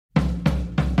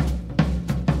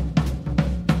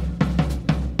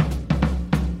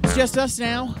just us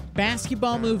now.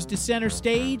 Basketball moves to center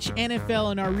stage.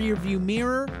 NFL in our rearview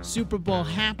mirror. Super Bowl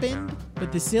happened,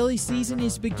 but the silly season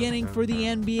is beginning for the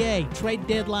NBA. Trade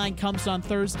deadline comes on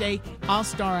Thursday.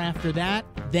 All-Star after that.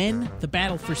 Then the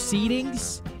battle for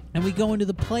seedings. And we go into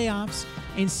the playoffs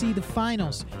and see the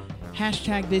finals.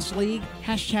 Hashtag this league.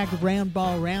 Hashtag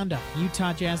Roundball Roundup.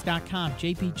 UtahJazz.com.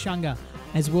 JP Chunga.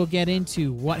 As we'll get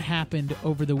into what happened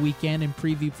over the weekend and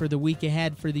preview for the week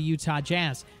ahead for the Utah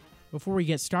Jazz. Before we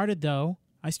get started, though,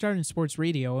 I started in sports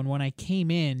radio, and when I came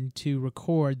in to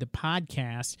record the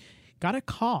podcast, got a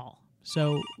call.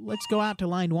 So let's go out to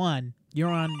line one. You're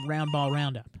on Roundball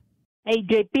Roundup. Hey,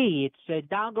 JP, it's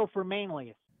Hidalgo from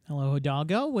Manlius. Hello,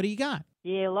 Hidalgo. What do you got?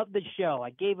 Yeah, I love the show. I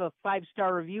gave a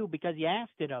 5-star review because you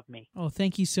asked it of me. Oh,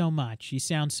 thank you so much. You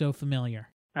sound so familiar.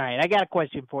 All right, I got a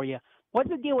question for you. What's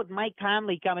the deal with Mike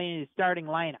Conley coming in the starting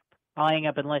lineup? I'll hang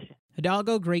up and listen.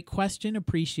 Hidalgo, great question.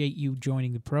 Appreciate you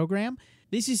joining the program.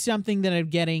 This is something that I'm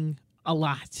getting a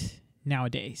lot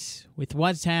nowadays with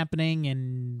what's happening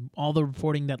and all the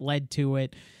reporting that led to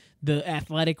it. The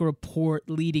Athletic report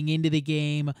leading into the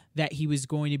game that he was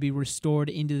going to be restored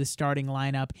into the starting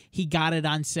lineup. He got it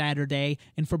on Saturday,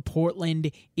 and for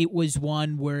Portland, it was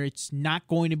one where it's not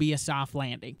going to be a soft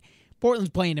landing.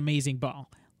 Portland's playing amazing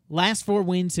ball. Last 4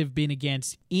 wins have been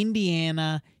against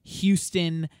Indiana,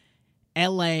 Houston,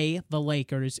 LA, the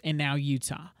Lakers, and now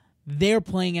Utah. They're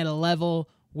playing at a level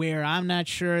where I'm not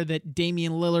sure that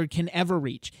Damian Lillard can ever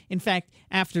reach. In fact,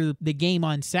 after the game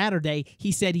on Saturday,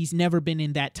 he said he's never been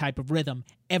in that type of rhythm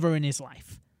ever in his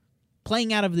life.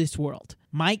 Playing out of this world.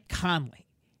 Mike Conley.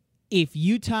 If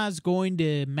Utah's going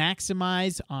to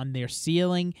maximize on their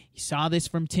ceiling, you saw this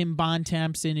from Tim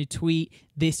Bontemps in a tweet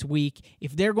this week.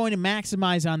 If they're going to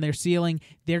maximize on their ceiling,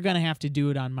 they're going to have to do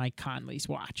it on Mike Conley's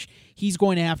watch. He's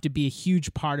going to have to be a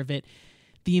huge part of it.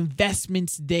 The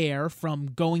investments there from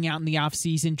going out in the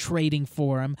offseason, trading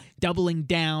for him, doubling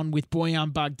down with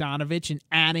Bojan Bogdanovic and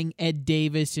adding Ed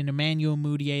Davis and Emmanuel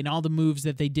Mudiay and all the moves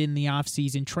that they did in the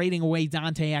offseason, trading away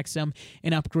Dante Exum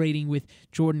and upgrading with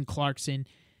Jordan Clarkson.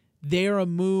 There are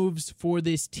moves for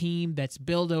this team that's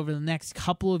built over the next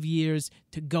couple of years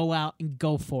to go out and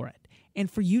go for it. And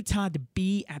for Utah to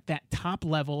be at that top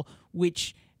level,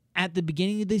 which at the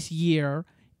beginning of this year,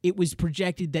 it was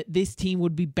projected that this team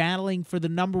would be battling for the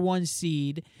number 1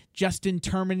 seed. Justin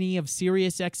Termini of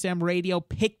SiriusXM Radio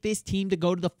picked this team to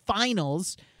go to the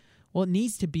finals. Well, it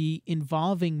needs to be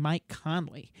involving Mike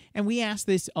Conley. And we ask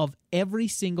this of every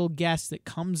single guest that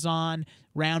comes on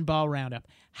Roundball Roundup.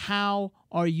 How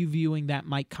are you viewing that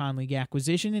Mike Conley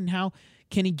acquisition, and how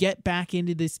can he get back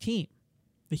into this team?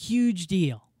 The huge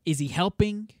deal. Is he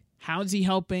helping? How is he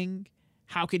helping?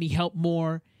 How can he help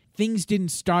more? Things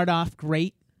didn't start off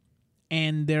great,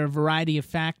 and there are a variety of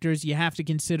factors. You have to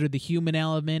consider the human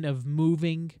element of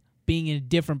moving, being in a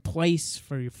different place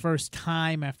for your first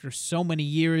time after so many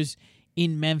years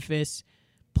in Memphis,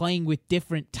 playing with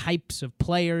different types of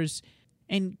players,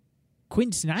 and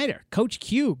Quinn Snyder, Coach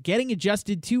Q, getting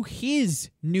adjusted to his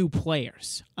new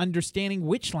players, understanding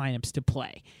which lineups to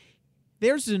play.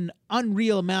 There's an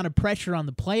unreal amount of pressure on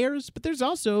the players, but there's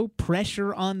also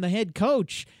pressure on the head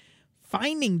coach,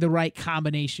 finding the right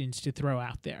combinations to throw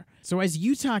out there. So as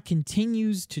Utah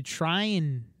continues to try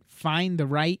and find the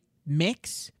right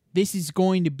mix, this is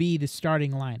going to be the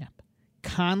starting lineup.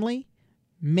 Conley,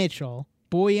 Mitchell,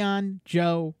 Bojan,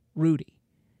 Joe, Rudy.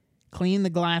 Clean the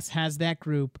Glass has that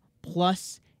group,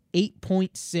 plus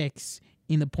 8.6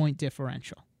 in the point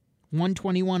differential.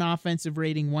 121 offensive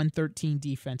rating, 113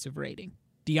 defensive rating.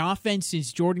 The offense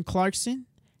since Jordan Clarkson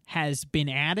has been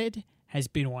added, has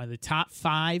been one of the top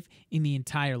 5 in the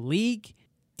entire league.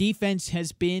 Defense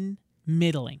has been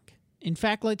middling. In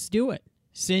fact, let's do it.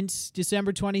 Since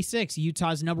December 26,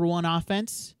 Utah's number 1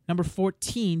 offense, number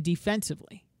 14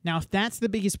 defensively. Now, if that's the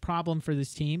biggest problem for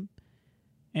this team,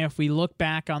 and if we look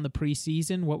back on the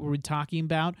preseason, what were we talking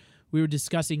about? We were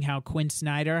discussing how Quinn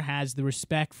Snyder has the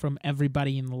respect from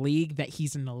everybody in the league, that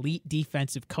he's an elite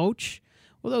defensive coach.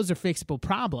 Well, those are fixable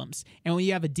problems. And when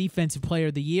you have a defensive player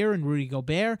of the year in Rudy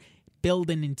Gobert, build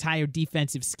an entire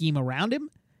defensive scheme around him,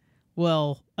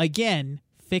 well, again,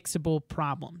 fixable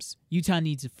problems. Utah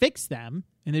needs to fix them,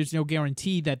 and there's no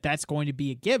guarantee that that's going to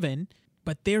be a given,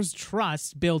 but there's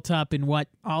trust built up in what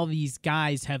all these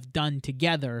guys have done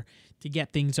together to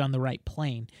get things on the right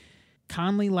plane.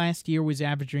 Conley last year was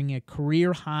averaging a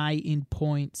career high in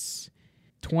points,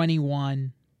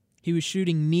 21. He was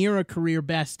shooting near a career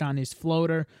best on his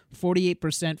floater,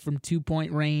 48% from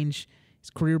 2-point range. His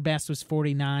career best was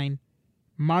 49.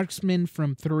 Marksman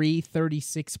from 3,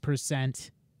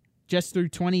 36%. Just through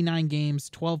 29 games,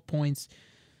 12 points,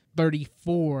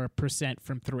 34%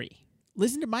 from 3.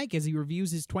 Listen to Mike as he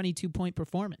reviews his 22-point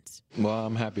performance. Well,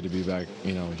 I'm happy to be back,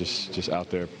 just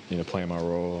out there, playing my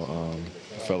role.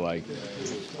 I feel like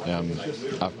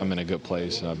I'm in a good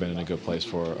place, and I've been in a good place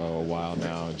for a while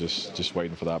now, just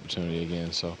waiting for the opportunity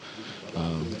again. So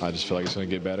I just feel like it's going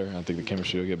to get better. I think the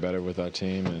chemistry will get better with our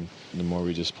team, and the more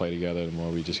we just play together, the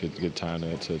more we just get time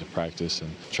to practice and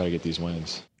try to get these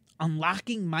wins.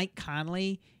 Unlocking Mike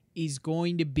Conley is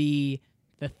going to be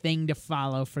the thing to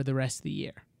follow for the rest of the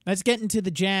year. Let's get into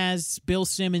the Jazz, Bill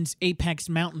Simmons, Apex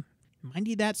Mountain. Mind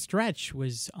you, that stretch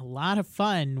was a lot of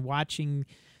fun watching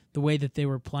the way that they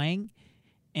were playing,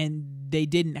 and they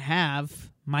didn't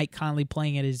have Mike Conley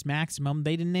playing at his maximum.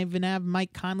 They didn't even have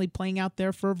Mike Conley playing out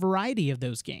there for a variety of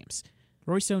those games.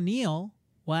 Royce O'Neal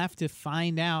will have to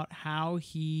find out how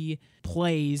he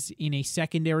plays in a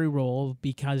secondary role,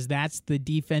 because that's the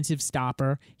defensive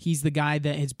stopper. He's the guy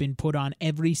that has been put on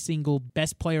every single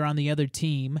best player on the other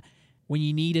team. When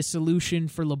you need a solution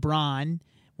for LeBron,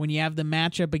 when you have the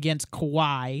matchup against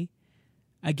Kawhi,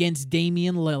 against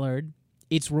Damian Lillard,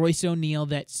 it's Royce O'Neal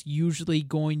that's usually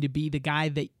going to be the guy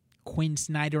that Quinn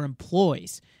Snyder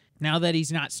employs. Now that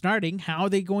he's not starting, how are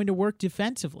they going to work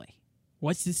defensively?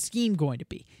 What's the scheme going to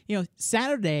be?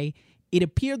 Saturday, it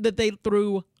appeared that they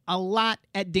threw a lot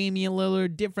at Damian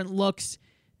Lillard, different looks.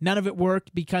 None of it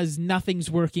worked because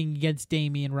nothing's working against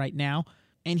Damian right now.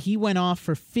 And he went off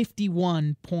for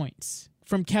 51 points.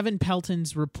 From Kevin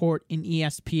Pelton's report in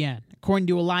ESPN, according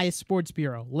to Elias Sports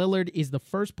Bureau, Lillard is the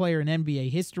first player in NBA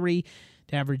history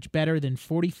to average better than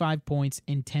 45 points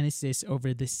and 10 assists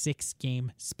over the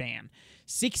 6-game span.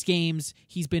 6 games,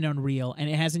 he's been unreal, and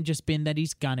it hasn't just been that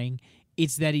he's gunning.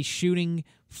 It's that he's shooting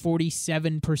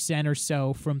 47% or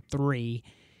so from 3.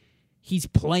 He's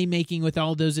playmaking with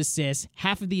all those assists.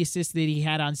 Half of the assists that he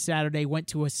had on Saturday went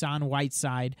to Hassan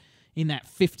Whiteside in that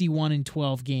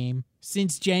 51-12 game.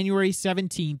 Since January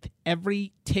 17th,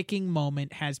 every ticking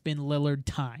moment has been Lillard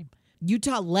time.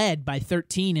 Utah led by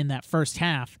 13 in that first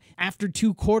half. After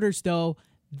 2 quarters, though,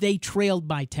 they trailed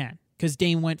by 10 because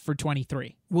Dame went for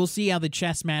 23. We'll see how the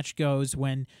chess match goes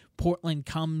when Portland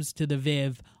comes to the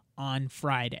Viv on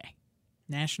Friday.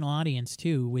 National audience,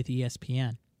 too, with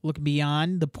ESPN. Looking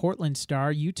beyond the Portland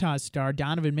star, Utah star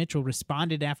Donovan Mitchell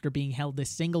responded after being held to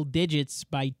single digits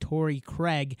by Torrey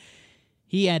Craig.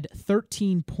 He had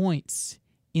 13 points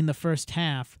in the first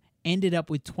half, ended up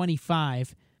with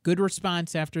 25. Good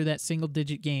response after that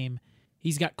single-digit game.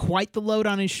 He's got quite the load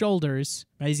on his shoulders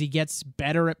as he gets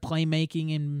better at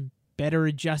playmaking and better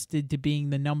adjusted to being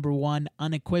the number one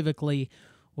unequivocally.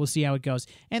 We'll see how it goes.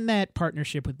 And that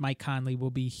partnership with Mike Conley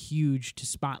will be huge to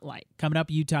spotlight. Coming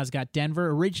up, Utah's got Denver,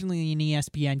 originally an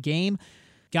ESPN game,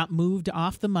 got moved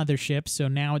off the mothership, so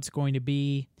now it's going to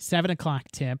be 7 o'clock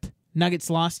tip. Nuggets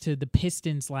lost to the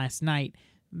Pistons last night.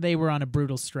 They were on a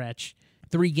brutal stretch.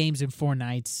 3 games in 4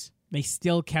 nights. They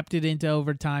still kept it into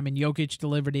overtime, and Jokic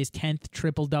delivered his 10th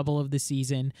triple-double of the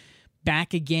season.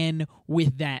 Back again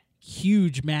with that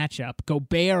huge matchup.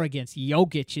 Gobert against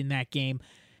Jokic in that game.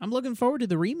 I'm looking forward to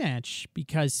the rematch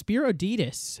because Spiro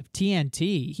Ditas of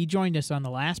TNT, he joined us on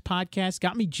the last podcast,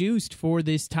 got me juiced for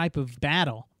this type of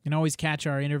battle. You can always catch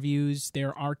our interviews.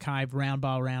 They're archived.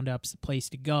 Roundball Roundup's the place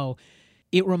to go.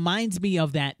 It reminds me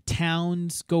of that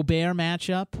Towns-Gobert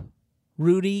matchup.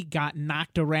 Rudy got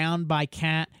knocked around by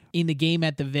Cat in the game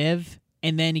at the Viv,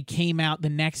 and then he came out the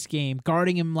next game,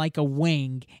 guarding him like a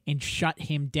wing, and shut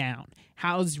him down.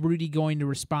 How's Rudy going to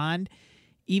respond?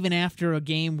 Even after a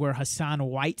game where Hassan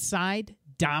Whiteside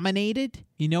dominated,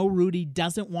 Rudy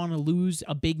doesn't want to lose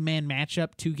a big man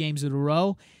matchup 2 games in a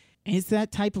row. And it's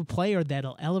that type of player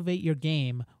that'll elevate your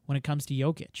game when it comes to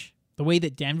Jokic. The way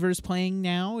that Denver's playing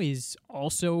now is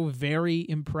also very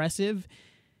impressive.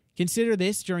 Consider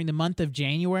this during the month of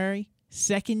January,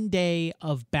 2nd day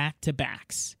of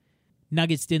back-to-backs.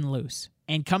 Nuggets didn't lose.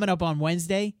 And coming up on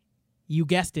Wednesday, you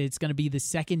guessed it, it's going to be the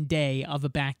 2nd day of a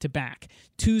back-to-back.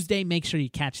 Tuesday, make sure you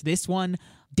catch this one.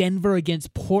 Denver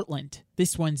against Portland.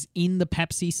 This one's in the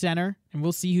Pepsi Center, and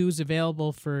we'll see who's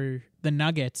available for the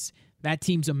Nuggets. That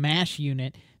team's a MASH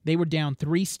unit. They were down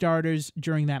 3 starters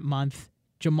during that month.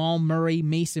 Jamal Murray,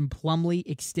 Mason Plumlee,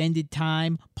 extended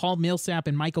time. Paul Millsap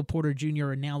and Michael Porter Jr.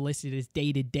 are now listed as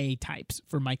day-to-day types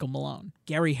for Michael Malone.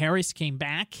 Gary Harris came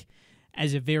back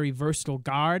as a very versatile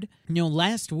guard.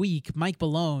 Last week, Mike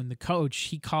Malone, the coach,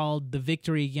 he called the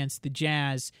victory against the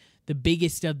Jazz the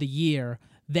biggest of the year.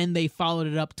 Then they followed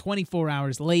it up 24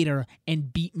 hours later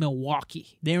and beat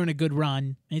Milwaukee. They're in a good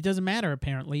run. And it doesn't matter,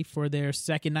 apparently, for their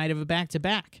second night of a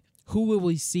back-to-back. Who will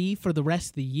we see for the rest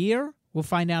of the year? We'll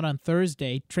find out on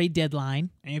Thursday, trade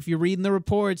deadline. And if you're reading the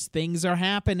reports, things are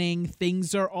happening.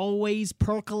 Things are always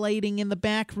percolating in the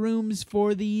back rooms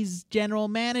for these general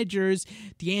managers.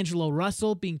 D'Angelo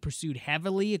Russell being pursued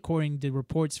heavily, according to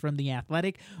reports from The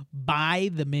Athletic, by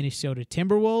the Minnesota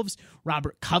Timberwolves.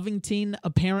 Robert Covington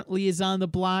apparently is on the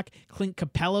block. Clint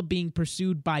Capella being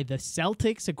pursued by the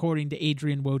Celtics, according to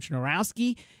Adrian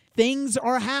Wojnarowski. Things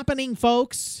are happening,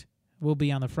 folks. We'll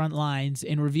be on the front lines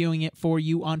and reviewing it for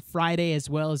you on Friday, as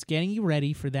well as getting you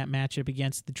ready for that matchup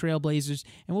against the Trailblazers.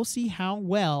 And we'll see how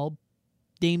well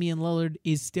Damian Lillard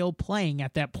is still playing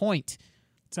at that point.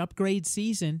 It's upgrade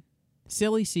season,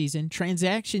 silly season,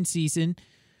 transaction season.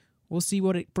 We'll see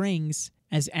what it brings,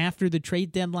 as after the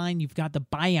trade deadline, you've got the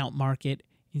buyout market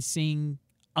and seeing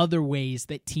other ways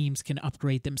that teams can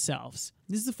upgrade themselves.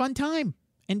 This is a fun time.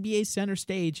 NBA center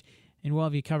stage. And we'll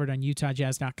have you covered on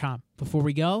UtahJazz.com. Before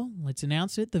we go, let's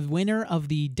announce it. The winner of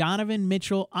the Donovan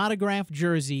Mitchell autographed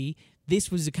jersey. This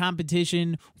was a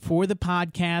competition for the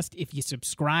podcast. If you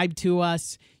subscribe to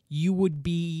us, you would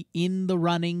be in the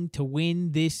running to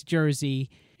win this jersey.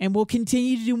 And we'll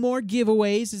continue to do more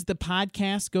giveaways as the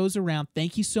podcast goes around.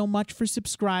 Thank you so much for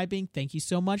subscribing. Thank you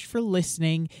so much for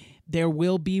listening. There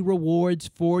will be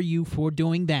rewards for you for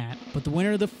doing that. But the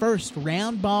winner of the first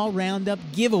Round Ball Roundup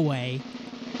giveaway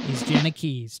is Jenna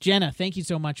Keys. Jenna, thank you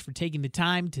so much for taking the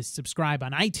time to subscribe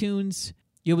on iTunes.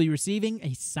 You'll be receiving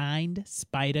a signed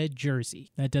Spida jersey.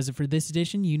 That does it for this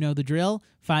edition. You know the drill.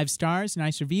 5 stars,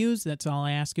 nice reviews. That's all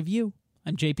I ask of you.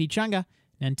 I'm JP Chunga.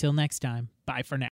 And until next time, bye for now.